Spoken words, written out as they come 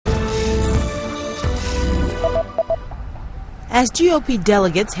As GOP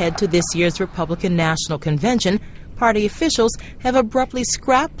delegates head to this year's Republican National Convention, party officials have abruptly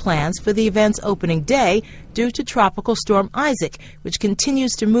scrapped plans for the event's opening day due to Tropical Storm Isaac, which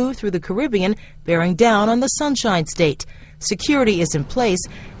continues to move through the Caribbean, bearing down on the Sunshine State. Security is in place,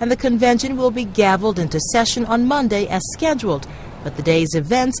 and the convention will be gavelled into session on Monday as scheduled, but the day's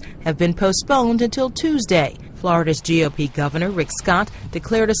events have been postponed until Tuesday. Florida's GOP Governor Rick Scott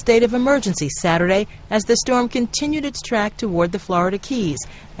declared a state of emergency Saturday as the storm continued its track toward the Florida Keys,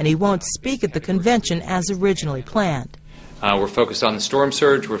 and he won't speak at the convention as originally planned. We're focused on the storm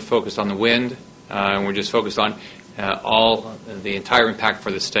surge, we're focused on the wind, and we're just focused on the entire impact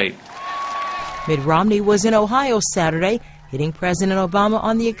for the state. Mitt Romney was in Ohio Saturday, hitting President Obama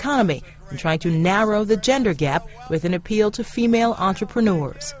on the economy and trying to narrow the gender gap with an appeal to female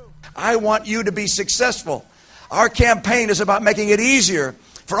entrepreneurs. I want you to be successful. Our campaign is about making it easier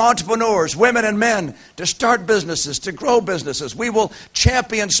for entrepreneurs, women and men, to start businesses, to grow businesses. We will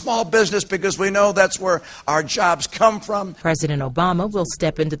champion small business because we know that's where our jobs come from. President Obama will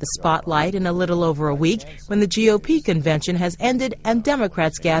step into the spotlight in a little over a week when the GOP convention has ended and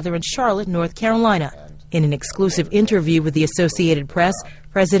Democrats gather in Charlotte, North Carolina. In an exclusive interview with the Associated Press,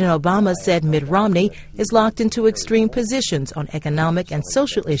 President Obama said Mitt Romney is locked into extreme positions on economic and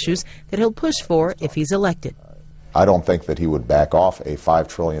social issues that he'll push for if he's elected. I don't think that he would back off a $5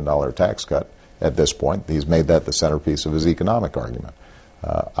 trillion tax cut at this point. He's made that the centerpiece of his economic argument.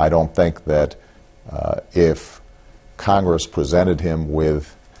 I don't think that if Congress presented him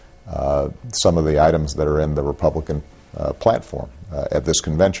with some of the items that are in the Republican platform at this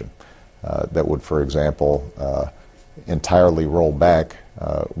convention, that would, for example, entirely roll back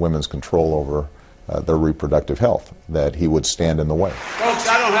women's control over their reproductive health, that he would stand in the way. Folks,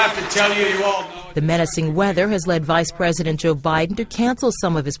 I don't have to tell you, you all know. The menacing weather has led Vice President Joe Biden to cancel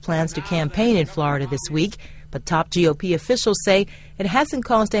some of his plans to campaign in Florida this week, but top GOP officials say it hasn't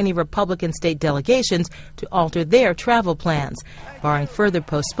caused any Republican state delegations to alter their travel plans. Barring further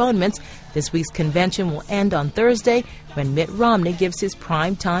postponements, this week's convention will end on Thursday when Mitt Romney gives his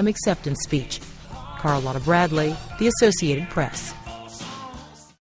prime-time acceptance speech. Carlotta Bradley, The Associated Press.